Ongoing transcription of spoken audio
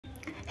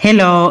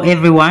Hello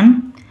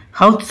everyone,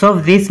 how to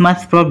solve this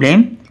math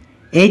problem?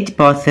 8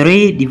 power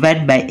 3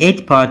 divided by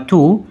 8 power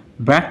 2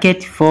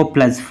 bracket 4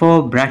 plus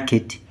 4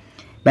 bracket.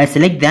 But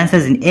select the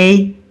answers in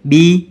A,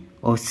 B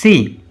or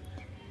C.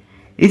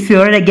 If you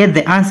already get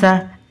the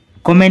answer,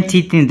 comment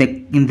it in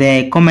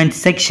the comment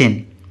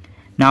section.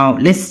 Now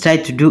let's try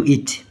to do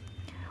it.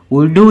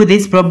 We'll do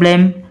this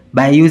problem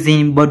by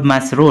using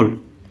BODMAS rule.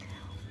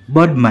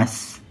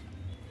 BODMAS.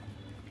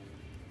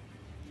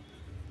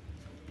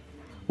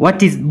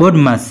 What is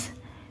BODMAS?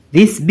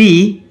 This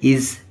B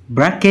is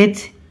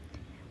bracket,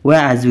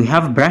 whereas we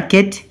have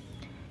bracket.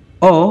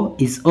 O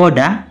is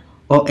order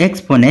or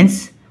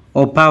exponents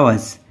or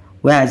powers,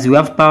 whereas we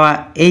have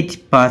power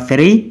 8 power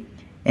 3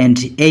 and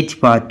 8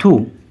 power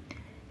 2.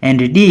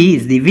 And D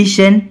is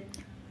division,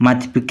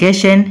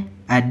 multiplication,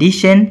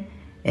 addition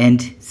and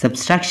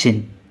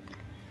subtraction.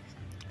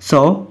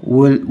 So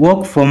we'll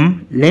work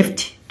from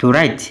left to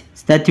right,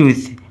 starting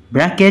with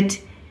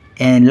bracket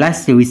and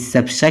lastly with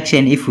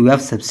subtraction if we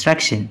have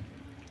subtraction.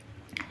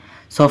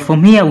 So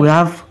from here we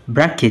have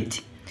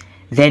bracket,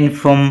 then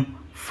from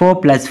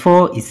 4 plus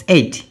 4 is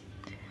 8,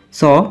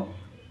 so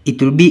it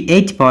will be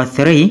 8 power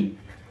 3,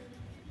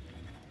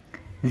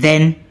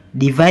 then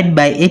divide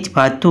by 8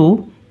 power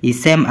 2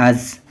 is same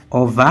as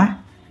over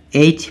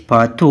 8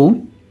 power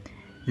 2,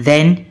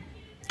 then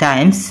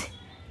times,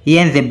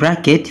 here in the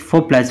bracket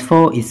 4 plus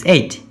 4 is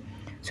 8,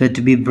 so it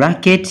will be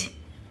bracket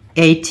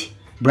 8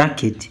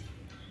 bracket.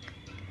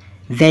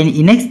 Then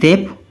in next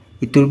step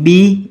it will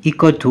be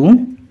equal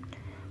to,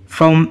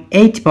 from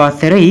 8 power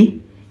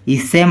 3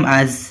 is same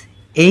as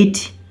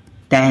 8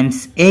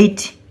 times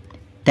 8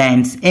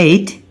 times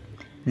 8,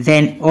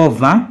 then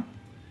over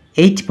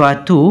 8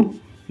 power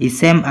 2 is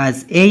same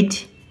as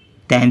 8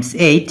 times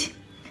 8,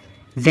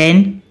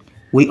 then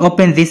we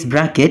open this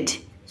bracket,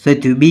 so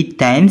it will be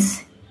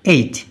times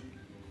 8.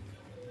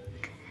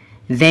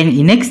 Then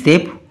in next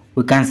step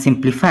we can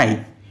simplify,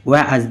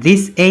 whereas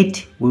this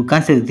 8 will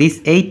cancel with this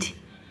 8,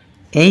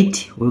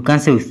 8 will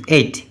cancel with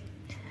 8,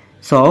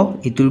 so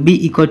it will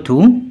be equal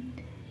to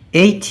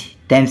 8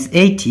 times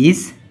 8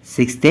 is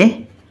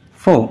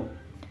 64.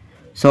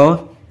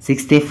 So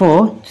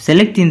 64, to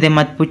select in the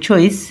multiple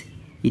choice,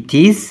 it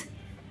is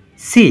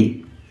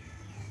C.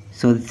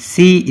 So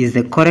C is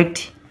the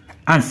correct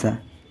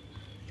answer.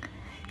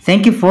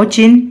 Thank you for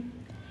watching.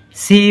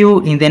 See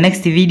you in the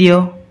next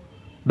video.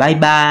 Bye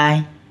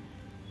bye.